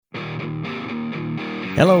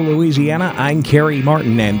Hello, Louisiana. I'm Kerry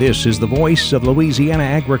Martin, and this is the Voice of Louisiana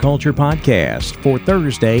Agriculture podcast for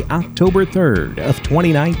Thursday, October 3rd of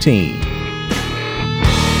 2019.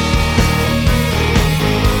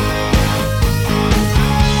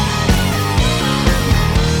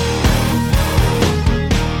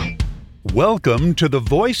 Welcome to the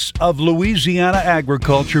Voice of Louisiana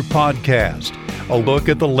Agriculture podcast, a look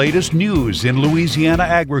at the latest news in Louisiana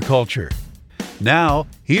agriculture. Now,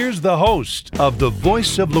 here's the host of the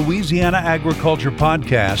Voice of Louisiana Agriculture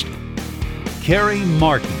podcast, Kerry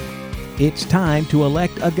Martin. It's time to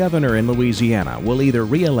elect a governor in Louisiana. We'll either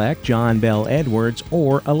re-elect John Bel Edwards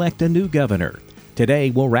or elect a new governor. Today,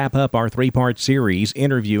 we'll wrap up our three-part series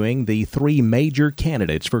interviewing the three major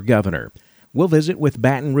candidates for governor. We'll visit with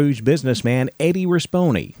Baton Rouge businessman Eddie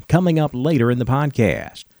Rispone coming up later in the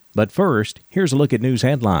podcast. But first, here's a look at news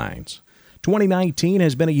headlines. 2019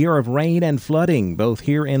 has been a year of rain and flooding, both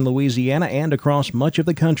here in Louisiana and across much of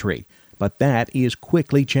the country. But that is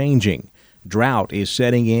quickly changing. Drought is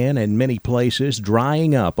setting in and many places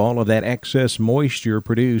drying up all of that excess moisture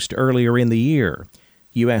produced earlier in the year.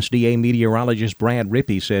 USDA meteorologist Brad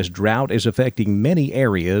Rippey says drought is affecting many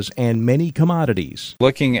areas and many commodities.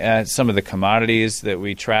 Looking at some of the commodities that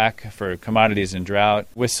we track for commodities in drought,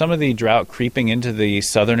 with some of the drought creeping into the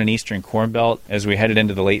southern and eastern corn belt as we headed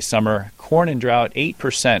into the late summer, corn in drought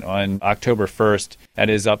 8% on October 1st. That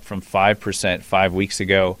is up from 5% 5 weeks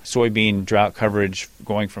ago. Soybean drought coverage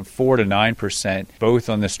going from 4 to 9%, both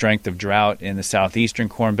on the strength of drought in the southeastern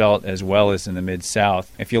corn belt as well as in the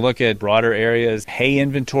mid-south. If you look at broader areas, hay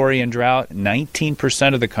inventory in drought,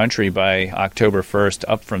 19% of the country by October 1st,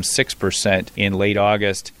 up from 6% in late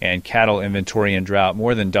August, and cattle inventory in drought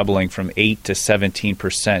more than doubling from 8 to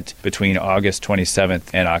 17% between August 27th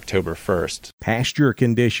and October 1st. Pasture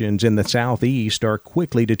conditions in the southeast are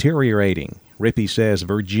quickly deteriorating. Rippey says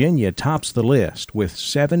Virginia tops the list with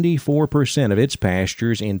 74% of its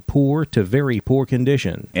pastures in poor to very poor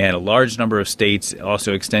condition. And a large number of states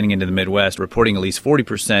also extending into the Midwest reporting at least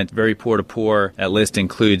 40% very poor to poor. That list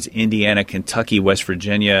includes Indiana, Kentucky, West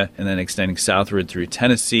Virginia, and then extending southward through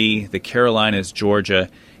Tennessee, the Carolinas, Georgia,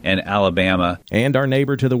 and Alabama. And our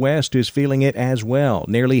neighbor to the west is feeling it as well.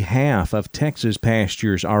 Nearly half of Texas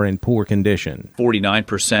pastures are in poor condition.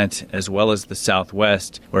 49%, as well as the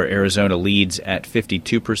Southwest, where Arizona leads at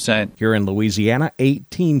 52%. Here in Louisiana,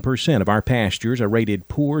 18% of our pastures are rated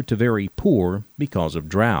poor to very poor because of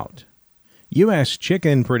drought. U.S.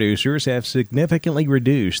 chicken producers have significantly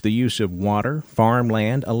reduced the use of water,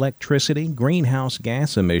 farmland, electricity, greenhouse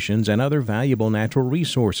gas emissions, and other valuable natural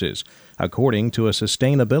resources, according to a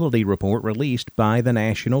sustainability report released by the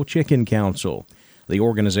National Chicken Council. The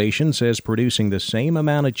organization says producing the same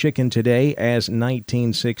amount of chicken today as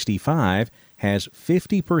 1965 has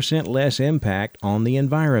 50% less impact on the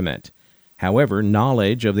environment. However,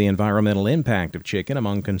 knowledge of the environmental impact of chicken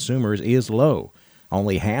among consumers is low.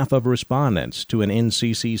 Only half of respondents to an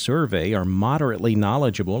NCC survey are moderately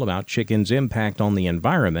knowledgeable about chicken's impact on the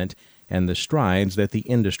environment and the strides that the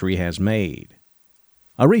industry has made.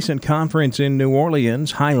 A recent conference in New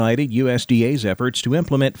Orleans highlighted USDA's efforts to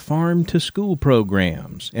implement farm-to-school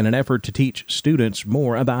programs in an effort to teach students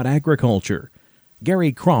more about agriculture.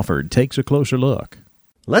 Gary Crawford takes a closer look.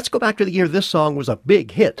 Let's go back to the year this song was a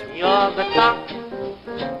big hit. You're the top.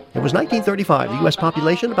 It was 1935. The U.S.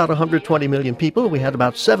 population, about 120 million people. We had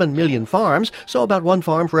about 7 million farms, so about one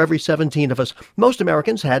farm for every 17 of us. Most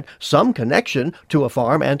Americans had some connection to a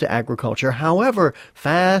farm and to agriculture. However,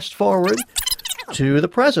 fast forward to the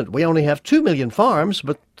present. We only have 2 million farms,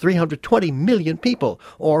 but 320 million people,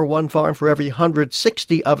 or one farm for every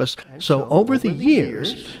 160 of us. So over the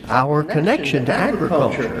years, our connection to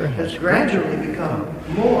agriculture has gradually become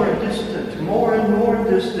more distant, more and more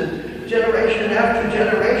distant, generation after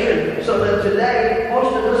generation, so that today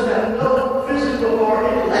most of us have no physical or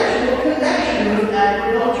intellectual connection with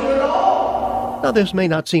agriculture at all. Now, this may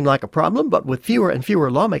not seem like a problem, but with fewer and fewer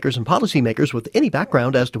lawmakers and policymakers with any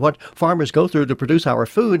background as to what farmers go through to produce our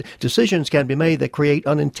food, decisions can be made that create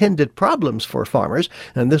unintended problems for farmers.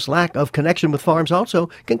 And this lack of connection with farms also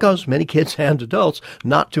can cause many kids and adults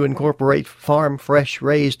not to incorporate farm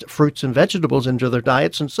fresh-raised fruits and vegetables into their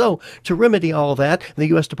diets. And so, to remedy all that, the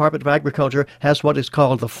U.S. Department of Agriculture has what is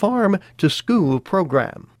called the Farm to School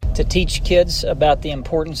program. to teach kids about the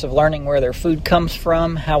importance of learning where their food comes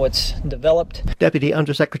from, how it's developed. Deputy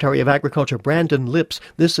Undersecretary of Agriculture Brandon Lips.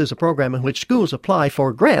 This is a program in which schools apply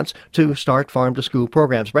for grants to start farm-to-school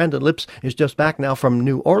programs. Brandon Lips is just back now from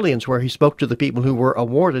New Orleans, where he spoke to the people who were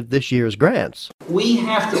awarded this year's grants. We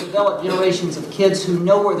have to develop generations of kids who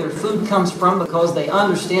know where their food comes from because they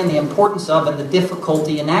understand the importance of and the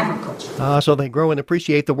difficulty in agriculture. So they grow and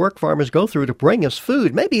appreciate the work farmers go through to bring us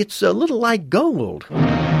food. Maybe it's a little like gold.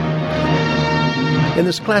 In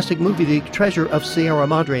this classic movie, The Treasure of Sierra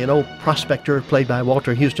Madre, an old prospector played by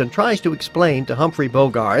Walter Houston tries to explain to Humphrey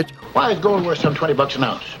Bogart, why is gold worth some $20 an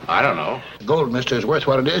ounce? I don't know. Gold, mister, is worth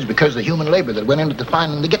what it is because of the human labor that went into the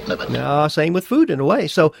finding and the getting of it. Same with food in a way.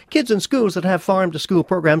 So kids in schools that have farm-to-school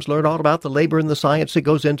programs learn all about the labor and the science that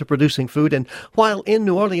goes into producing food. And while in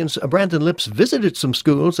New Orleans, Brandon Lips visited some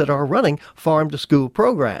schools that are running farm-to-school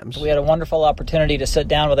programs. We had a wonderful opportunity to sit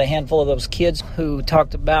down with a handful of those kids who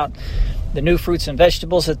talked about the new fruits and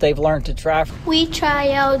vegetables that they've learned to try. We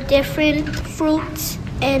try out different fruits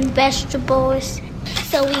and vegetables,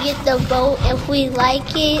 so we get to vote if we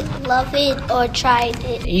like it, love it, or tried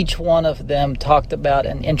it. Each one of them talked about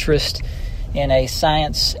an interest in a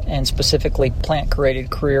science and specifically plant-created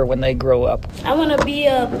career when they grow up. I want to be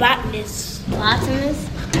a botanist. Botanist?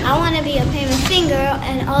 I want to be a famous singer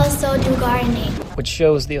and also do gardening. Which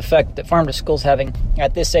shows the effect that farm-to-school is having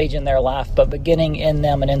at this age in their life, but beginning in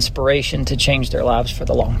them an inspiration to change their lives for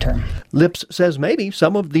the long term. Lips says maybe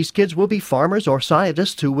some of these kids will be farmers or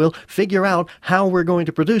scientists who will figure out how we're going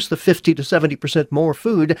to produce the 50 to 70% more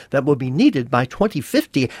food that will be needed by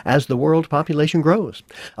 2050 as the world population grows.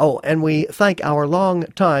 Oh, and we thank our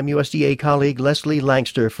long-time USDA colleague Leslie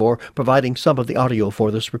Langster for providing some of the audio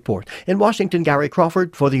for this report. In Washington, Gary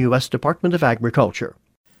Crawford for the U.S. Department of Agriculture.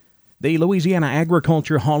 The Louisiana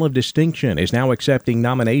Agriculture Hall of Distinction is now accepting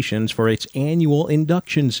nominations for its annual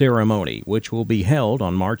induction ceremony, which will be held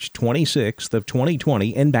on March 26th of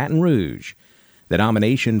 2020 in Baton Rouge. The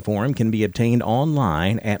nomination form can be obtained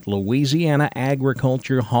online at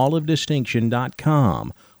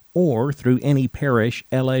LouisianaAgricultureHallOfDistinction.com or through any parish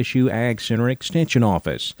LSU Ag Center Extension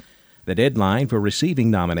office. The deadline for receiving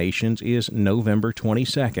nominations is November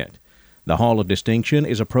 22nd. The Hall of Distinction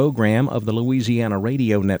is a program of the Louisiana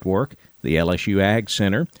Radio Network, the LSU Ag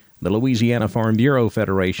Center, the Louisiana Farm Bureau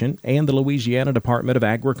Federation, and the Louisiana Department of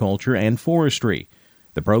Agriculture and Forestry.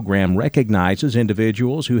 The program recognizes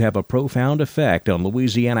individuals who have a profound effect on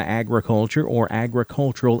Louisiana agriculture or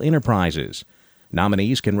agricultural enterprises.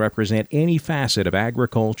 Nominees can represent any facet of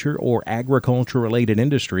agriculture or agriculture-related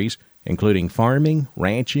industries, including farming,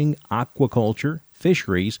 ranching, aquaculture,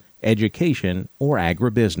 fisheries, education, or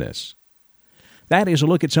agribusiness. That is a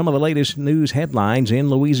look at some of the latest news headlines in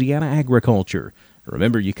Louisiana agriculture.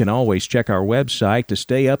 Remember, you can always check our website to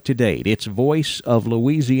stay up to date. It's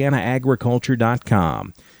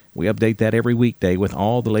voiceoflouisianaagriculture.com. We update that every weekday with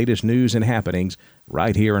all the latest news and happenings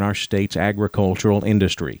right here in our state's agricultural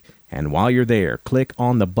industry. And while you're there, click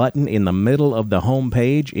on the button in the middle of the home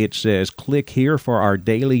page. It says, click here for our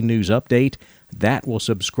daily news update. That will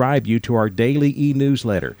subscribe you to our daily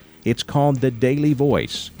e-newsletter. It's called The Daily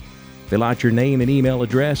Voice. Fill out your name and email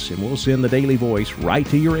address, and we'll send the Daily Voice right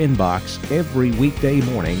to your inbox every weekday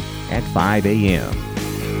morning at 5 a.m.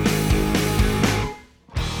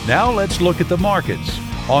 Now let's look at the markets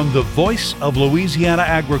on the Voice of Louisiana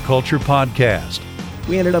Agriculture podcast.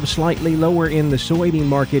 We ended up slightly lower in the soybean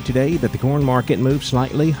market today, but the corn market moved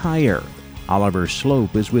slightly higher. Oliver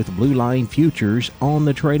Slope is with Blue Line Futures on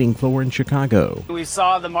the trading floor in Chicago. We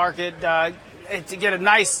saw the market to get a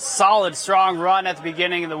nice, solid, strong run at the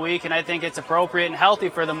beginning of the week, and I think it's appropriate and healthy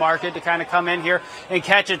for the market to kind of come in here and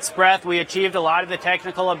catch its breath. We achieved a lot of the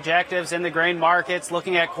technical objectives in the grain markets.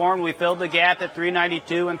 Looking at corn, we filled the gap at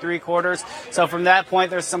 392 3/4. So from that point,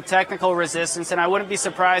 there's some technical resistance, and I wouldn't be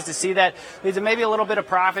surprised to see that lead to maybe a little bit of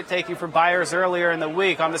profit taking for buyers earlier in the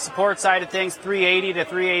week. On the support side of things, 380 to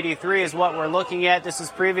 383 is what we're looking at. This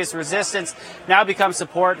is previous resistance, now becomes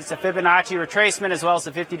support. It's a Fibonacci retracement as well as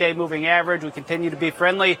the 50-day moving average. We continue to be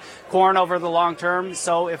friendly corn over the long term.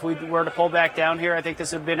 So if we were to pull back down here, I think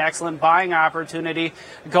this would be an excellent buying opportunity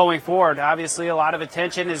going forward. Obviously, a lot of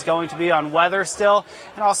attention is going to be on weather still,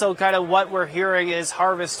 and also kind of what we're hearing is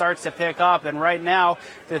harvest starts to pick up. And right now,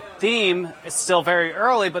 the theme is still very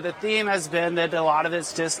early, but the theme has been that a lot of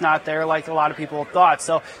it's just not there like a lot of people thought.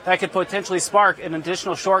 So that could potentially spark an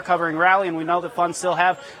additional short covering rally, and we know that funds still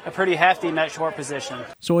have a pretty hefty net short position.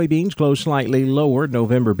 Soybeans closed slightly lower.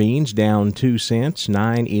 November beans down 2 cents,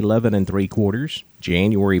 9.11 3/4.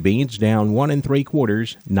 January beans down 1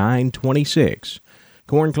 3/4, 9.26.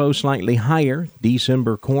 Corn closed slightly higher.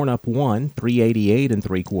 December corn up 1, 3.88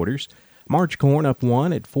 3/4. March corn up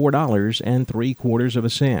 1 at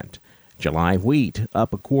 $4.75. July wheat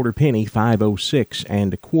up a quarter penny, 5.06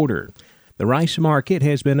 1/4. The rice market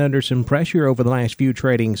has been under some pressure over the last few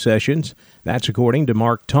trading sessions. That's according to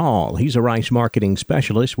Mark Tall. He's a rice marketing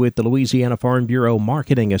specialist with the Louisiana Farm Bureau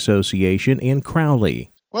Marketing Association in Crowley.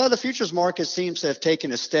 Well, the futures market seems to have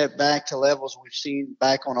taken a step back to levels we've seen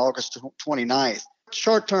back on August 29th.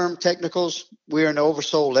 Short-term technicals, we're in an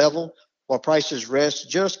oversold level, while prices rest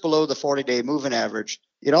just below the 40-day moving average.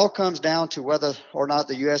 It all comes down to whether or not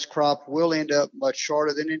the U.S. crop will end up much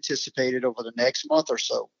shorter than anticipated over the next month or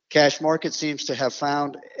so. Cash market seems to have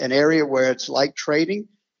found an area where it's like trading,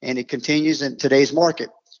 and it continues in today's market.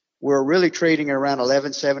 We're really trading around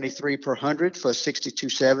 $11.73 per hundred for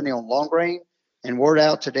 $62.70 on long grain. And word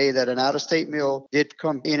out today that an out-of-state mill did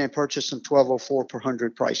come in and purchase some $12.04 per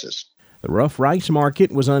hundred prices. The rough rice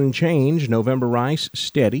market was unchanged. November rice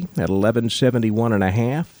steady at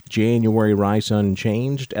 $11.71.5. January rice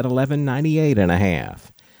unchanged at $11.98.5.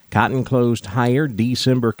 Cotton closed higher.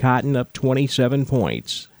 December cotton up 27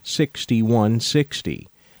 points, $61.60.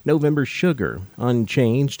 November sugar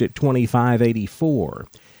unchanged at $25.84.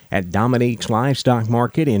 At Dominique's Livestock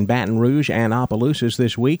Market in Baton Rouge and Opelousas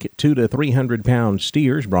this week, 2 to 300 pound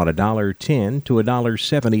steers brought $1.10 to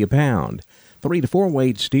 $1.70 a pound. 3 to 4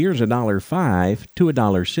 weight steers $1.05 to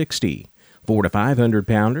 $1.60. 4 to 500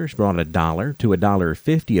 pounders brought $1 to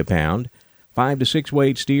 $1.50 a pound. 5 to 6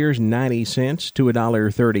 weight steers 90 cents to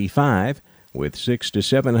 $1.35, with 6 to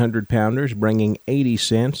 700 pounders bringing 80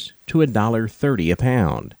 cents to $1.30 a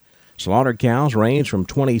pound. Slaughter cows range from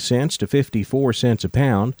 20 cents to 54 cents a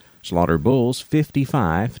pound. Slaughter bulls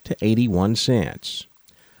 55 to 81 cents.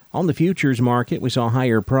 On the futures market, we saw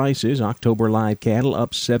higher prices. October live cattle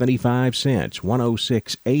up 75 cents,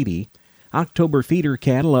 106.80. October feeder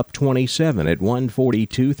cattle up 27 at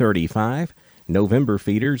 142.35. November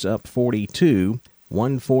feeders up 42,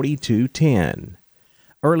 142.10.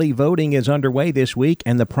 Early voting is underway this week,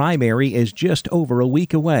 and the primary is just over a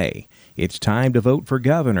week away. It's time to vote for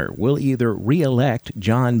governor. We'll either re-elect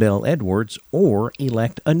John Bel Edwards or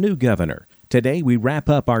elect a new governor. Today, we wrap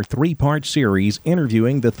up our three-part series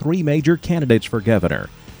interviewing the three major candidates for governor.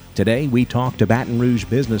 Today, we talk to Baton Rouge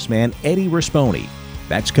businessman Eddie Rispone.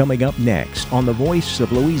 That's coming up next on the Voice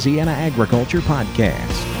of Louisiana Agriculture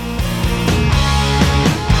podcast.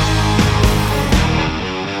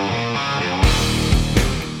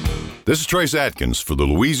 This is Trace Atkins for the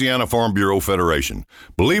Louisiana Farm Bureau Federation.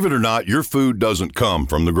 Believe it or not, your food doesn't come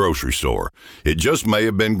from the grocery store. It just may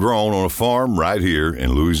have been grown on a farm right here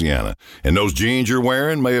in Louisiana. And those jeans you're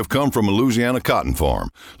wearing may have come from a Louisiana cotton farm.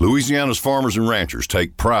 Louisiana's farmers and ranchers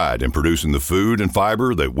take pride in producing the food and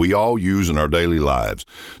fiber that we all use in our daily lives.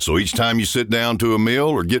 So each time you sit down to a meal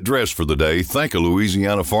or get dressed for the day, thank a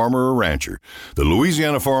Louisiana farmer or rancher. The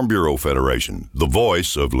Louisiana Farm Bureau Federation, the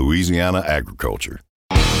voice of Louisiana agriculture.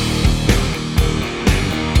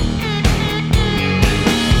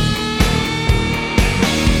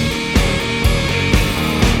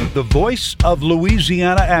 The Voice of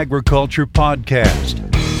Louisiana Agriculture podcast.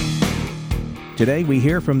 Today we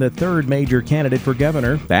hear from the third major candidate for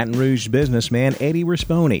governor, Baton Rouge businessman Eddie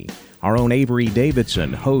Rispone. Our own Avery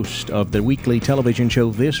Davidson, host of the weekly television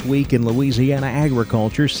show This Week in Louisiana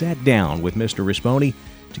Agriculture, sat down with Mr. Rispone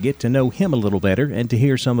to get to know him a little better and to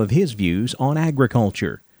hear some of his views on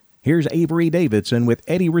agriculture. Here's Avery Davidson with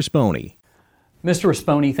Eddie Rispone. Mr.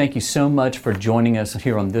 Rispone, thank you so much for joining us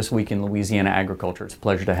here on This Week in Louisiana Agriculture. It's a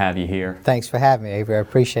pleasure to have you here. Thanks for having me, Avery. I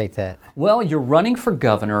appreciate that. Well, you're running for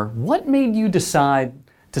governor. What made you decide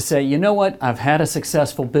to say, you know what, I've had a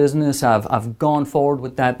successful business, I've gone forward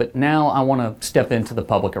with that, but now I want to step into the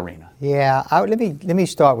public arena? Yeah, let me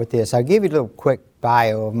start with this. I'll give you a little quick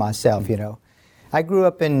bio of myself, you know. I grew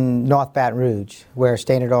up in North Baton Rouge, where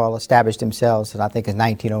Standard Oil established themselves, I think in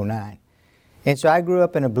 1909. And so I grew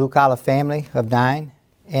up in a blue-collar family of 9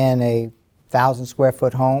 in a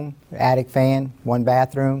 1,000-square-foot home, attic fan, 1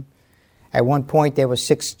 bathroom. At one point, there were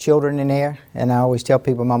 6 children in there, and I always tell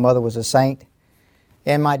people my mother was a saint.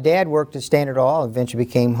 And my dad worked at Standard Oil, eventually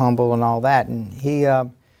became humble and all that. And he,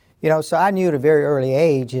 so I knew at a very early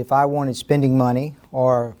age if I wanted spending money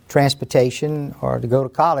or transportation or to go to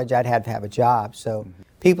college, I'd have to have a job. So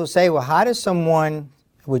people say, well, how does someone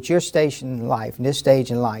with your station in life, in this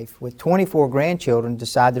stage in life, with 24 grandchildren,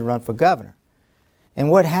 decide to run for governor?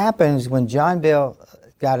 And what happens when John Bel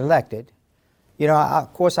got elected,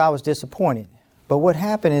 of course I was disappointed. But what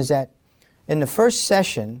happened is that in the first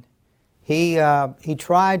session, he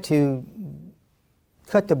tried to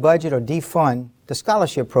cut the budget or defund the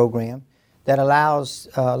scholarship program that allows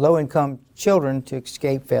low-income children to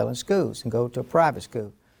escape failing schools and go to a private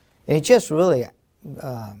school. And it just really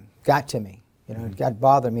got to me. It got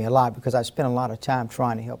bothered me a lot because I spent a lot of time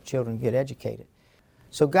trying to help children get educated.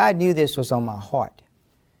 So God knew this was on my heart.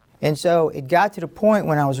 And so it got to the point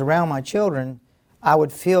when I was around my children, I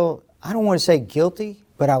would feel, I don't want to say guilty,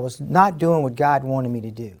 but I was not doing what God wanted me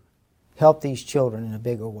to do, help these children in a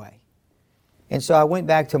bigger way. And so I went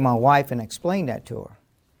back to my wife and explained that to her.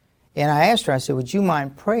 And I asked her, I said, would you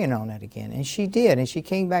mind praying on that again? And she did. And she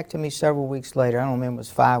came back to me several weeks later. I don't remember, it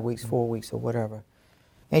was 5 weeks, 4 weeks, or whatever.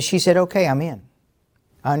 And she said, okay, I'm in.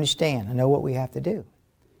 I understand. I know what we have to do.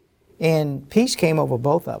 And peace came over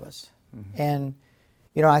both of us. And,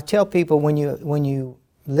 I tell people when you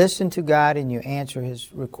listen to God and you answer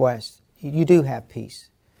His request, you do have peace.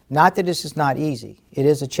 Not that this is not easy. It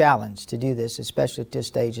is a challenge to do this, especially at this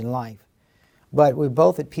stage in life. But we're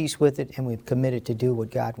both at peace with it, and we've committed to do what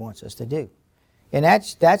God wants us to do. And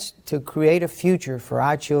that's to create a future for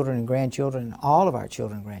our children and grandchildren and all of our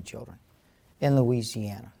children and grandchildren in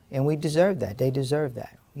Louisiana. And we deserve that. They deserve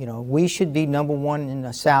that. We should be number one in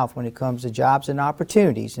the South when it comes to jobs and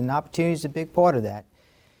opportunities. And opportunity is a big part of that.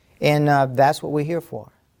 And that's what we're here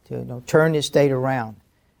for, to turn this state around.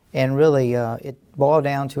 And really, it boiled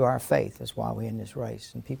down to our faith. That's why we're in this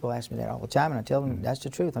race. And people ask me that all the time, and I tell them that's the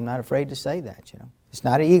truth. I'm not afraid to say that, It's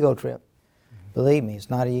not an ego trip. Believe me,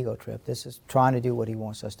 it's not an ego trip. This is trying to do what He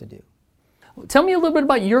wants us to do. Tell me a little bit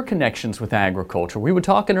about your connections with agriculture. We were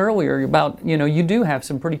talking earlier about, you do have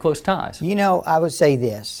some pretty close ties. I would say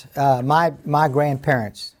this. My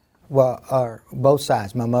grandparents, are both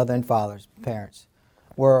sides, my mother and father's parents,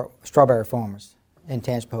 were strawberry farmers in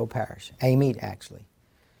Tangipahoa Parish, Amite actually.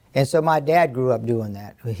 And so my dad grew up doing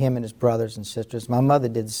that with him and his brothers and sisters. My mother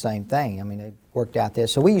did the same thing. They worked out there.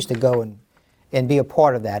 So we used to go and be a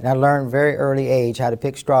part of that. And I learned very early age how to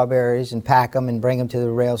pick strawberries and pack them and bring them to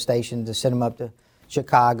the rail station to send them up to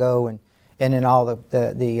Chicago and then all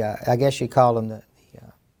the I guess you call them the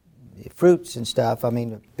fruits and stuff.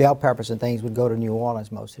 The bell peppers and things would go to New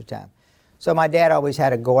Orleans most of the time. So my dad always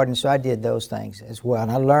had a garden, so I did those things as well.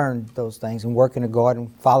 And I learned those things and work in the garden,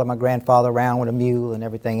 follow my grandfather around with a mule and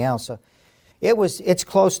everything else. So it's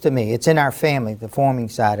close to me. It's in our family, the farming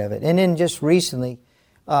side of it. And then just recently,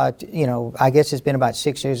 I guess it's been about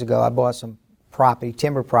 6 years ago, I bought some property,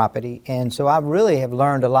 timber property. And so I really have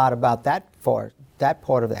learned a lot about that part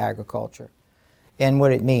of the agriculture and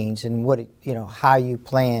what it means and how you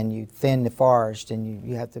plan, you thin the forest and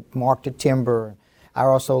you have to mark the timber. I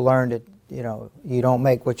also learned that, you don't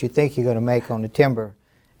make what you think you're going to make on the timber,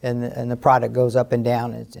 and the product goes up and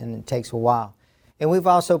down, and it takes a while. And we've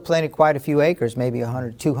also planted quite a few acres, maybe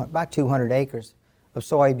about 200 acres of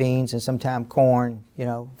soybeans and sometimes corn,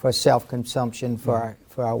 for self-consumption for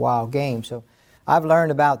our wild game. So I've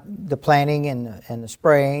learned about the planting and the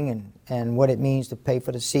spraying and what it means to pay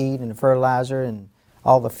for the seed and the fertilizer and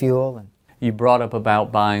all the fuel. You brought up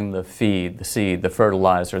about buying the feed, the seed, the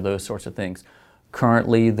fertilizer, those sorts of things.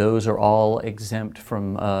 Currently, those are all exempt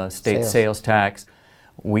from state sales tax.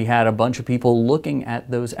 We had a bunch of people looking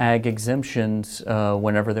at those ag exemptions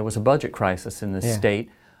whenever there was a budget crisis in the state.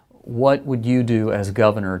 What would you do as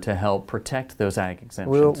governor to help protect those ag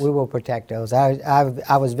exemptions? We will protect those.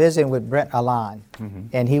 I was visiting with Brent Alon,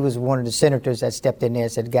 and he was one of the senators that stepped in there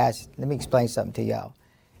and said, guys, let me explain something to y'all.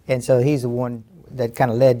 And so he's the one that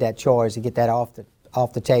kind of led that charge to get that off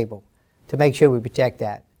the table, to make sure we protect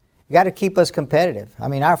that. You got to keep us competitive.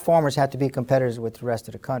 Our farmers have to be competitors with the rest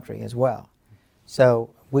of the country as well.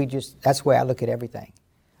 So that's where I look at everything.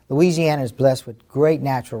 Louisiana is blessed with great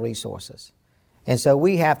natural resources. And so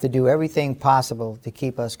we have to do everything possible to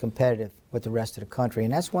keep us competitive with the rest of the country.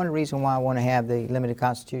 And that's one reason why I want to have the limited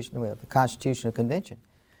the Constitutional Convention,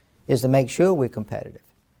 is to make sure we're competitive.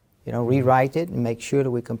 Rewrite it and make sure that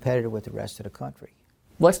we're competitive with the rest of the country.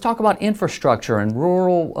 Let's talk about infrastructure and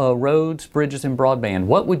rural roads, bridges, and broadband.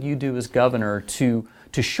 What would you do as governor to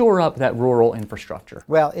shore up that rural infrastructure?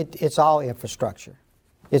 Well, it's all infrastructure.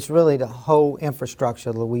 It's really the whole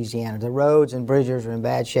infrastructure of Louisiana. The roads and bridges are in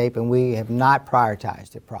bad shape, and we have not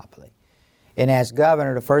prioritized it properly. And as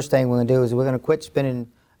governor, the first thing we're going to do is we're going to quit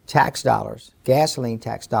spending tax dollars, gasoline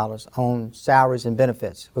tax dollars, on salaries and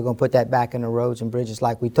benefits. We're going to put that back in the roads and bridges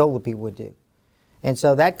like we told the people would do. And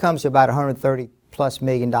so that comes to about $130+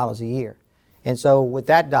 million a year. And so with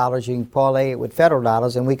that dollars, you can parlay it with federal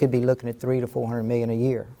dollars, and we could be looking at $300 to $400 million a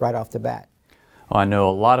year right off the bat. Well, I know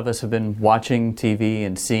a lot of us have been watching TV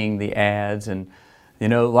and seeing the ads, and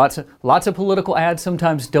lots of political ads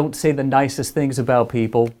sometimes don't say the nicest things about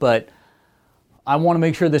people, but I want to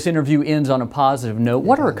make sure this interview ends on a positive note.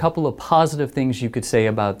 What are a couple of positive things you could say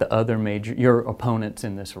about the other your opponents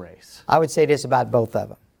in this race? I would say this about both of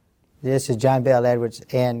them. This is John Bell Edwards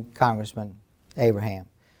and Congressman Abraham.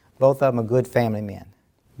 Both of them are good family men.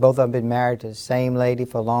 Both of them been married to the same lady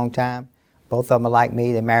for a long time. Both of them are like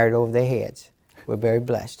me. They're married over their heads. We're very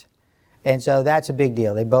blessed. And so that's a big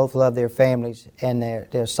deal. They both love their families, and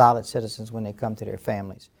they're solid citizens when they come to their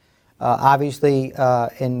families. Obviously,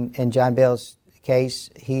 in John Bell's case,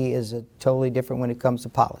 he is totally different when it comes to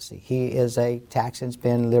policy. He is a tax and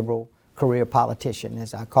spend liberal career politician,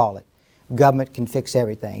 as I call it. Government can fix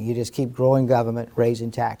everything. You just keep growing government,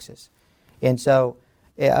 raising taxes. And so,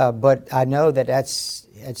 but I know that it's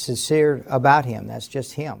sincere about him. That's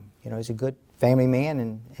just him. You know, he's a good family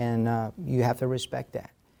man, and you have to respect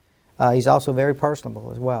that. He's also very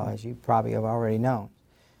personable as well, as you probably have already known.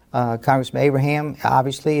 Congressman Abraham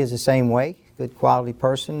obviously is the same way. Good quality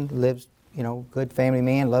person, lives, you know, good family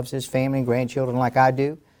man, loves his family and grandchildren like I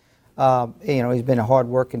do. You know, he's been a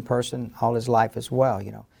hard-working person all his life as well,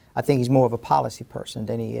 you know. I think he's more of a policy person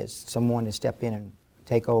than he is someone to step in and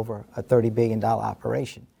take over a $30 billion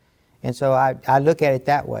operation. And so I look at it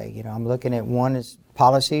that way. You know, I'm looking at one is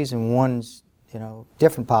policies and one's, you know,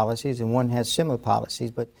 different policies, and one has similar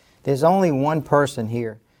policies. But there's only one person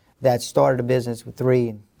here that started a business with three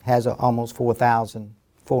and has almost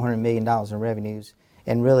 $400 million in revenues,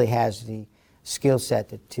 and really has the skill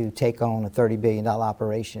set to take on a $30 billion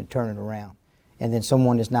operation and turn it around. And then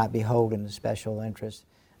someone that's not beholden to special interests,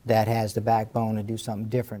 that has the backbone to do something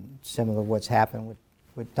different, similar to what's happened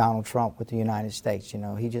with Donald Trump with the United States. You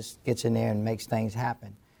know, he just gets in there and makes things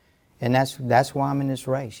happen. And that's why I'm in this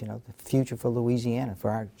race, you know, the future for Louisiana, for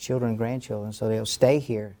our children and grandchildren, so they'll stay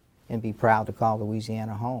here and be proud to call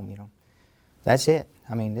Louisiana home, you know. That's it.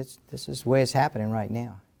 I mean, this is the way it's happening right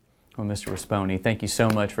now. Well, Mr. Rispone, thank you so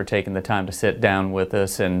much for taking the time to sit down with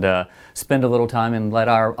us and spend a little time and let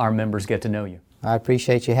our members get to know you. I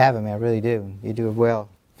appreciate you having me. I really do. You do well,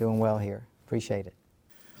 doing well here. Appreciate it.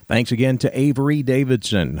 Thanks again to Avery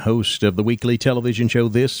Davidson, host of the weekly television show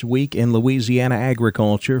This Week in Louisiana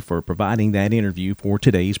Agriculture, for providing that interview for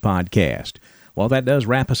today's podcast. Well, that does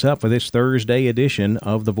wrap us up for this Thursday edition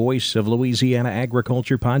of the Voice of Louisiana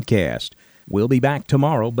Agriculture podcast. We'll be back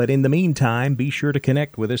tomorrow, but in the meantime, be sure to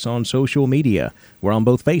connect with us on social media. We're on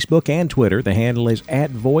both Facebook and Twitter. The handle is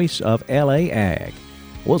 @VoiceOfLAAg.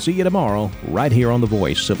 We'll see you tomorrow, right here on the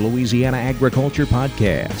Voice of Louisiana Agriculture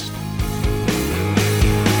podcast.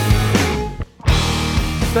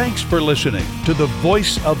 Thanks for listening to the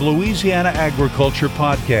Voice of Louisiana Agriculture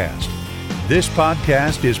podcast. This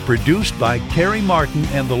podcast is produced by Kerry Martin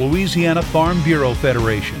and the Louisiana Farm Bureau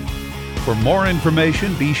Federation. For more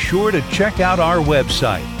information, be sure to check out our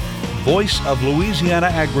website,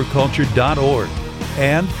 voiceoflouisianaagriculture.org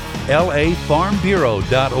and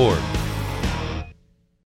lafarmbureau.org.